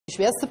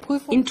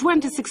In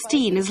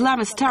 2016,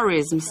 Islamist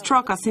terrorism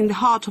struck us in the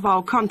heart of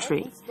our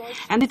country.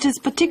 And it is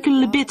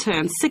particularly bitter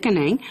and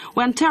sickening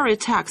when terror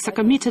attacks are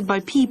committed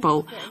by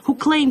people who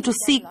claim to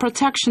seek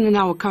protection in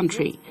our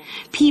country.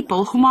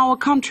 People whom our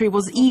country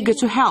was eager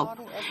to help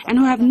and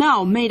who have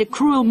now made a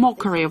cruel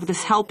mockery of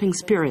this helping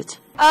spirit.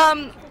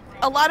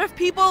 A lot of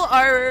people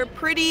are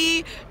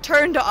pretty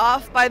turned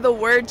off by the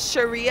word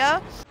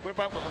Sharia. What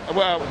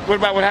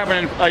about what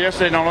happened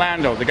yesterday in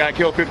Orlando? The guy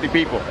killed 50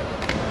 people.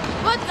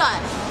 What guy?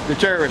 The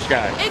terrorist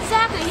guy.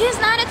 Exactly. He's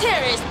not a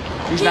terrorist.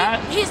 He's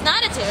not? He's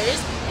not a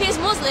terrorist. He's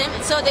Muslim,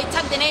 so they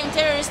took the name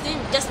terrorist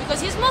just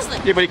because he's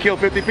Muslim. Yeah, but he killed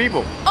 50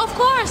 people. Of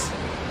course.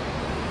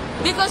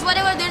 Because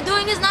whatever they're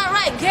doing is not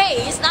right.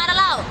 Gay is not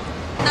allowed.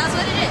 That's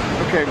what it is.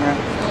 Okay, man.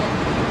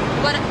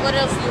 What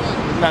else do you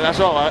want? No, that's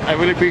all. I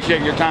really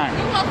appreciate your time.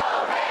 You're welcome.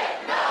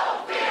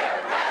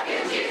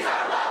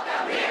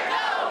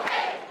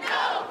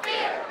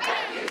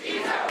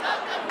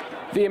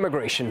 The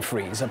immigration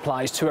freeze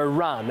applies to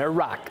Iran,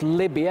 Iraq,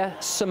 Libya,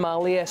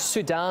 Somalia,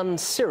 Sudan,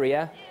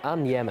 Syria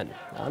and Yemen,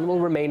 and will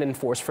remain in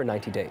force for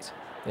 90 days.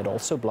 It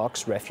also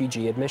blocks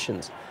refugee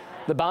admissions.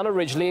 The ban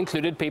originally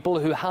included people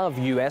who have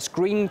US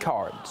green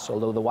cards,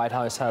 although the White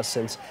House has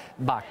since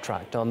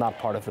backtracked on that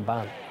part of the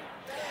ban.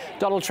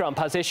 Donald Trump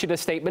has issued a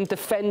statement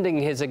defending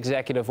his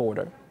executive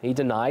order. He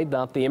denied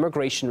that the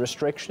immigration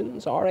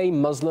restrictions are a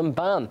Muslim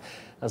ban,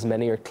 as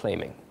many are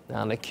claiming,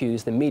 and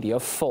accused the media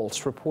of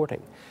false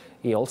reporting.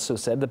 He also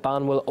said the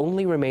ban will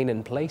only remain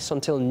in place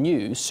until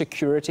new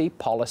security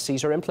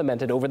policies are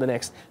implemented over the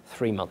next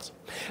 3 months.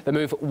 The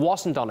move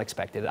wasn't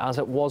unexpected, as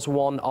it was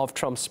one of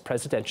Trump's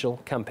presidential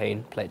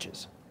campaign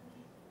pledges.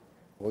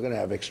 We're going to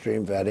have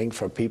extreme vetting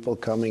for people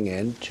coming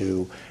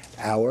into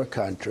our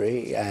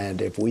country,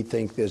 and if we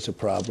think there's a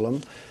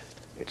problem,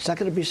 it's not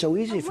going to be so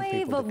easy for people to come. A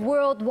wave of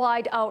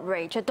worldwide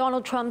outrage at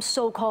Donald Trump's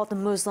so-called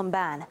Muslim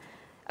ban.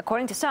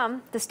 According to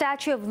some, the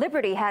Statue of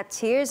Liberty had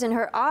tears in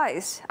her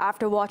eyes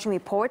after watching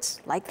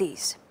reports like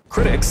these.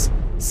 Critics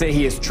say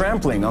he is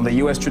trampling on the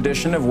U.S.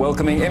 tradition of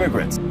welcoming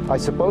immigrants. I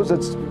suppose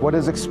it's what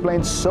has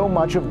explained so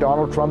much of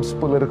Donald Trump's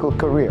political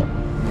career,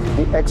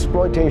 the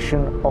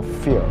exploitation of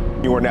fear.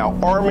 You are now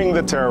arming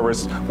the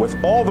terrorists with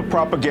all the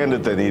propaganda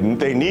that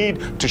they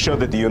need to show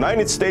that the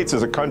United States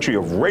is a country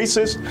of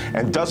racists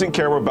and doesn't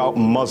care about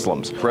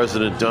Muslims.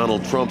 President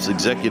Donald Trump's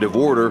executive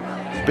order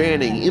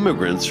banning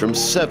immigrants from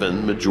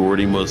 7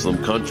 majority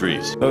Muslim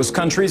countries. Those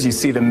countries, you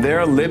see them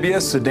there: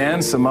 Libya, Sudan,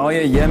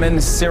 Somalia, Yemen,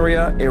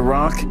 Syria,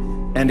 Iraq,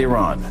 and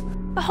Iran.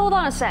 But hold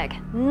on a sec.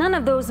 None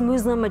of those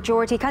Muslim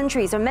majority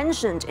countries are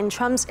mentioned in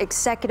Trump's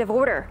executive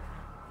order.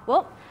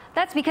 Well,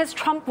 that's because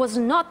Trump was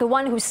not the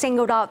one who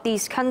singled out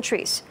these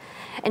countries.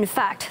 In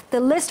fact,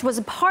 the list was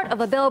part of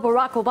a bill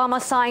Barack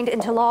Obama signed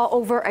into law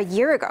over a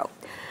year ago.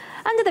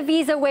 Under the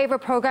Visa Waiver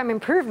Program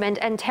Improvement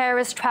and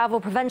Terrorist Travel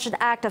Prevention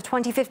Act of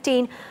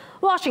 2015,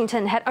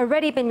 Washington had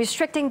already been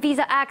restricting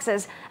visa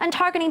access and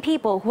targeting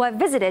people who have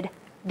visited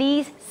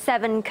these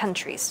 7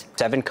 countries.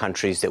 7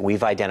 countries that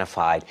we've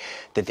identified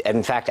that,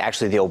 in fact,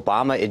 actually the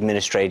Obama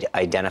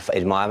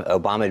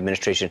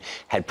administration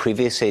had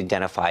previously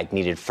identified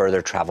needed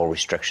further travel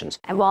restrictions.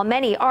 And while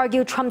many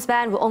argue Trump's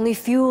ban will only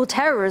fuel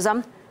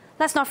terrorism,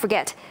 let's not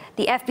forget,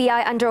 the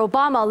FBI under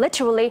Obama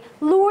literally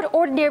lured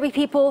ordinary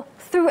people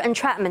through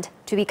entrapment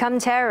to become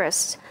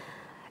terrorists.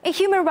 A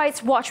Human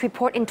Rights Watch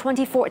report in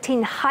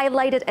 2014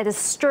 highlighted a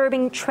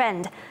disturbing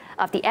trend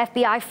of the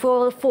FBI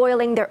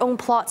foiling their own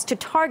plots to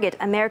target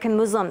American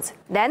Muslims.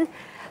 Then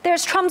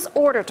there's Trump's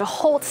order to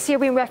halt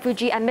Syrian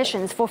refugee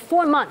admissions for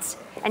 4 months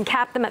and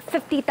cap them at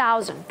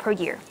 50,000 per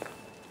year.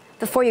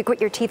 Before you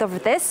grit your teeth over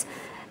this,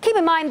 keep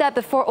in mind that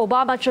before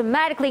Obama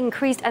dramatically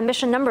increased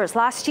admission numbers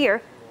last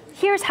year,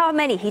 here's how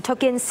many he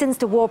took in since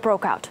the war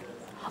broke out.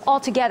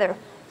 Altogether,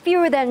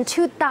 fewer than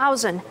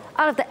 2,000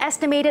 out of the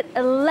estimated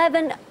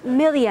 11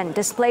 million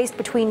displaced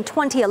between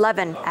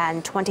 2011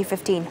 and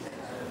 2015.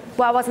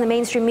 Why wasn't the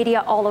mainstream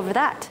media all over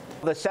that?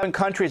 The 7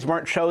 countries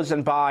weren't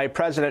chosen by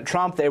President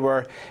Trump, they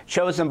were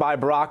chosen by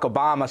Barack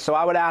Obama. So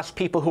I would ask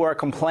people who are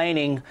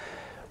complaining,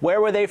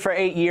 where were they for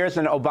 8 years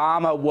when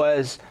Obama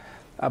was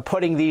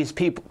putting these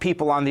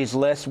people on these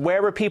lists?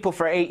 Where were people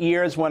for 8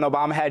 years when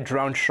Obama had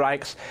drone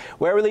strikes?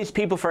 Where were these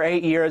people for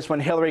 8 years when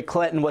Hillary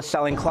Clinton was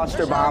selling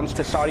cluster bombs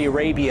to Saudi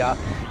Arabia,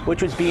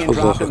 which was being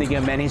dropped in the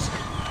Yemenis?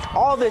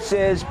 All this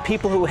is,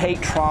 people who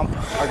hate Trump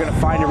are going to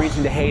find a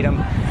reason to hate him.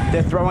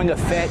 They're throwing a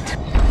fit.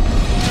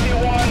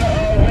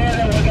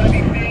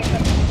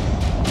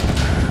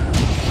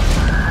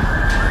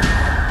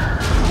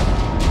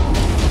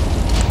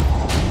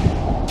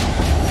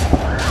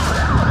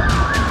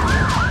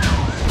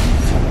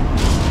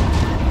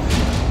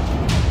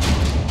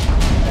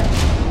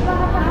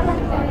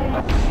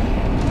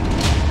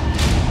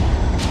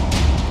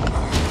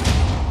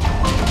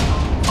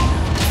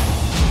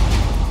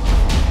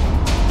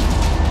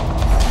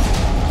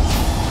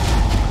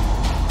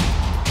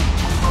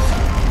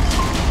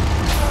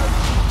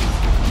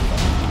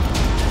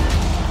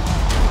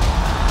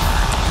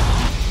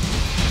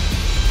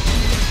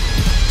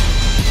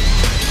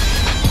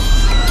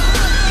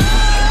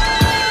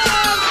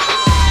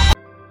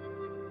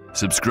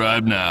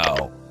 Subscribe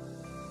now.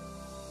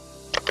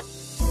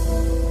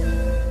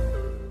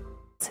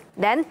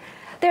 Then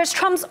there's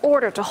Trump's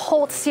order to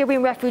halt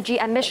Syrian refugee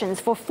admissions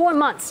for 4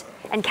 months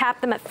and cap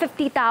them at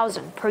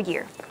 50,000 per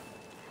year.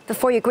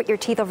 Before you grit your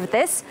teeth over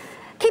this,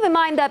 keep in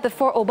mind that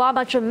before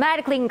Obama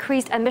dramatically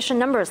increased admission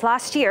numbers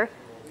last year,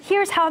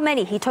 here's how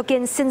many he took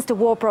in since the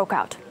war broke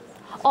out.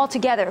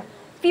 Altogether,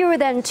 fewer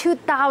than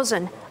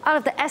 2,000 out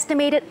of the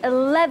estimated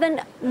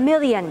 11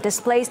 million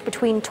displaced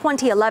between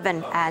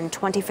 2011 and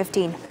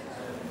 2015.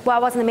 Why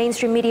wasn't the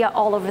mainstream media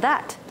all over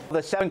that?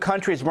 The 7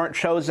 countries weren't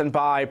chosen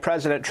by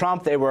President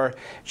Trump, they were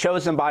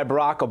chosen by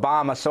Barack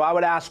Obama. So I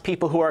would ask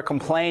people who are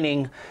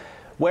complaining,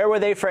 where were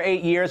they for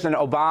 8 years when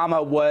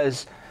Obama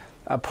was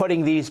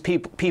putting these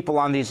people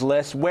on these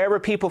lists? Where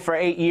were people for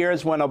 8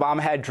 years when Obama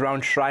had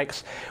drone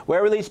strikes?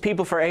 Where were these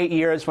people for 8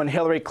 years when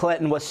Hillary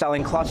Clinton was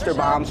selling cluster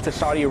bombs to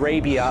Saudi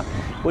Arabia,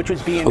 which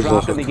was being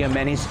dropped in the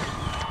Yemenis?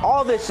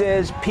 All this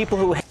is people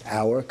who...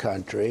 Our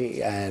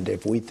country, and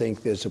if we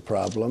think there's a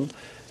problem,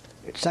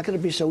 it's not going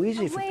to be so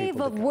easy for people. A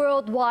wave of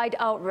worldwide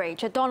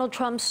outrage at Donald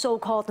Trump's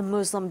so-called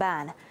Muslim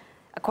ban.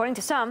 According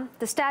to some,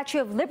 the Statue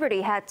of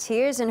Liberty had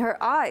tears in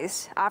her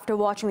eyes after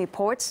watching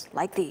reports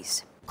like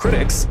these.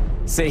 Critics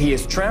say he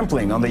is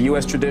trampling on the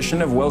U.S.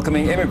 tradition of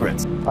welcoming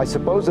immigrants. I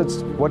suppose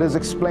it's what has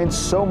explained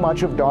so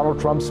much of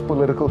Donald Trump's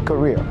political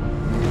career,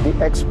 the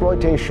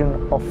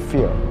exploitation of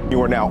fear.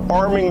 You are now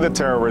arming the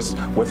terrorists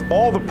with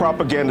all the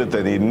propaganda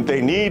that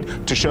they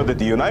need to show that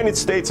the United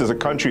States is a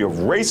country of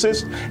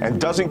racists and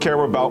doesn't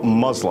care about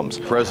Muslims.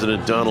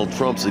 President Donald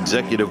Trump's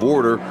executive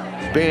order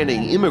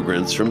banning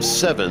immigrants from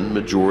 7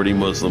 majority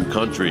Muslim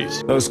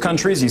countries. Those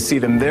countries, you see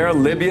them there: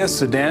 Libya,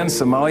 Sudan,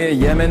 Somalia,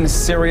 Yemen,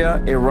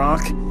 Syria,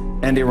 Iraq,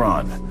 and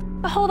Iran.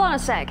 But hold on a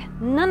sec.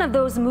 None of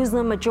those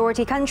Muslim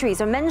majority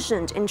countries are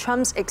mentioned in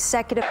Trump's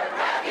executive...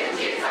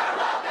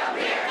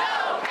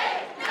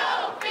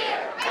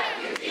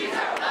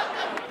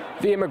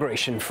 The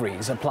immigration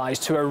freeze applies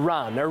to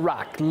Iran,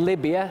 Iraq,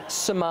 Libya,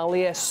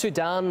 Somalia,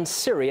 Sudan,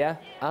 Syria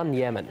and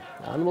Yemen,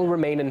 and will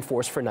remain in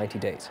force for 90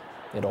 days.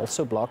 It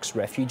also blocks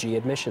refugee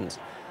admissions.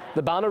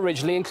 The ban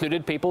originally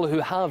included people who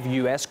have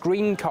U.S.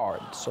 green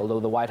cards, although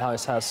the White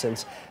House has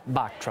since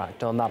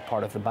backtracked on that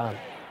part of the ban.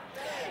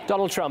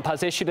 Donald Trump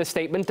has issued a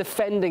statement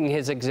defending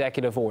his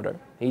executive order.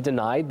 He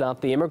denied that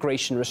the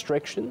immigration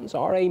restrictions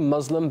are a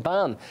Muslim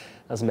ban,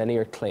 as many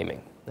are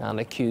claiming, and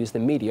accused the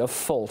media of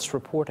false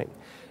reporting.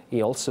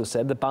 He also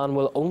said the ban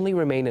will only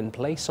remain in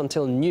place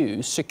until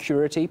new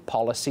security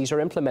policies are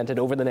implemented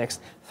over the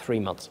next 3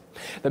 months.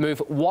 The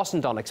move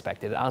wasn't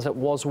unexpected, as it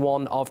was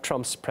one of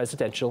Trump's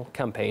presidential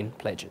campaign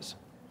pledges.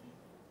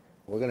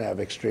 We're going to have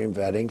extreme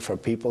vetting for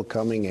people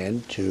coming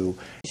in to...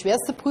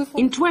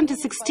 In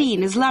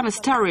 2016,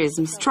 Islamist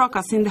terrorism struck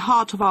us in the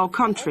heart of our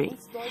country.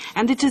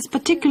 And it is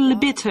particularly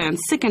bitter and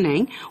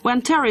sickening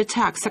when terror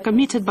attacks are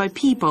committed by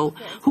people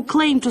who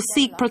claim to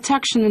seek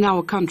protection in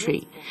our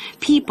country.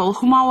 People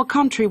whom our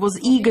country was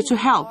eager to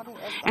help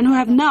and who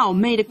have now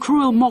made a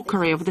cruel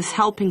mockery of this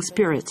helping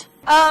spirit.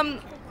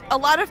 A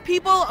lot of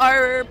people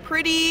are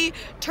pretty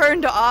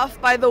turned off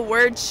by the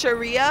word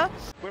Sharia.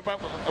 What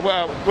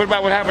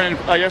about what happened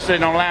yesterday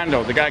in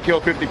Orlando? The guy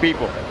killed 50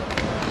 people.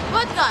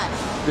 What guy?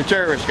 The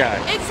terrorist guy.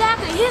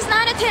 Exactly. He's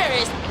not a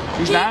terrorist.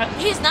 He's not?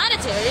 He's not a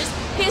terrorist.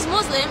 He's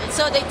Muslim,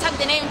 so they took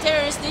the name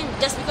terrorist in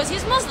just because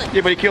he's Muslim. Yeah,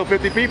 but he killed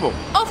 50 people.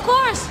 Of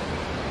course.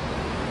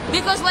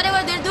 Because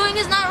whatever they're doing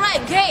is not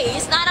right. Gay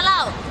is not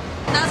allowed.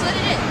 That's what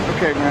it is.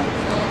 Okay, man.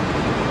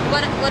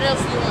 What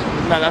else do you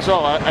want? No, that's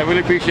all. I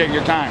really appreciate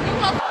your time.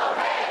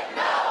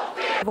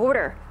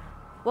 Order.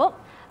 Well,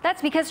 that's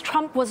because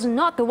Trump was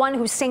not the one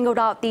who singled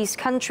out these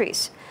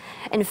countries.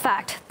 In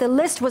fact, the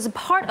list was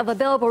part of a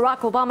bill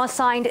Barack Obama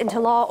signed into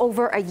law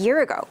over a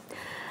year ago.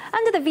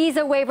 Under the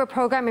Visa Waiver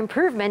Program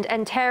Improvement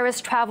and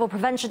Terrorist Travel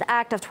Prevention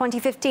Act of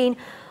 2015,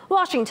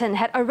 Washington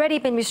had already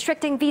been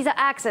restricting visa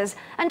access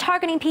and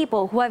targeting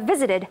people who have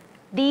visited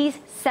these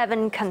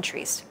 7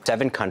 countries.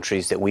 7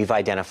 countries that we've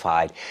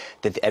identified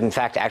that, in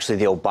fact, actually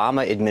the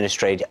Obama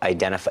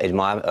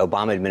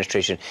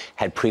administration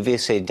had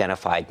previously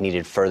identified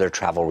needed further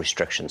travel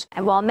restrictions.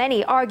 And while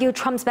many argue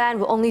Trump's ban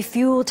will only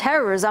fuel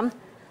terrorism,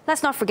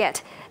 let's not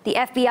forget, the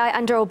FBI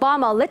under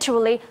Obama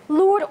literally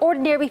lured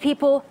ordinary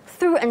people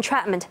through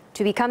entrapment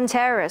to become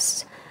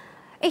terrorists.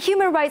 A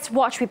Human Rights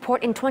Watch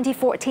report in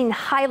 2014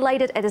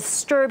 highlighted a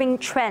disturbing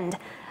trend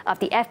of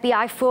the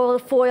FBI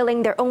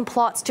foiling their own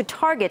plots to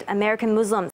target American Muslims.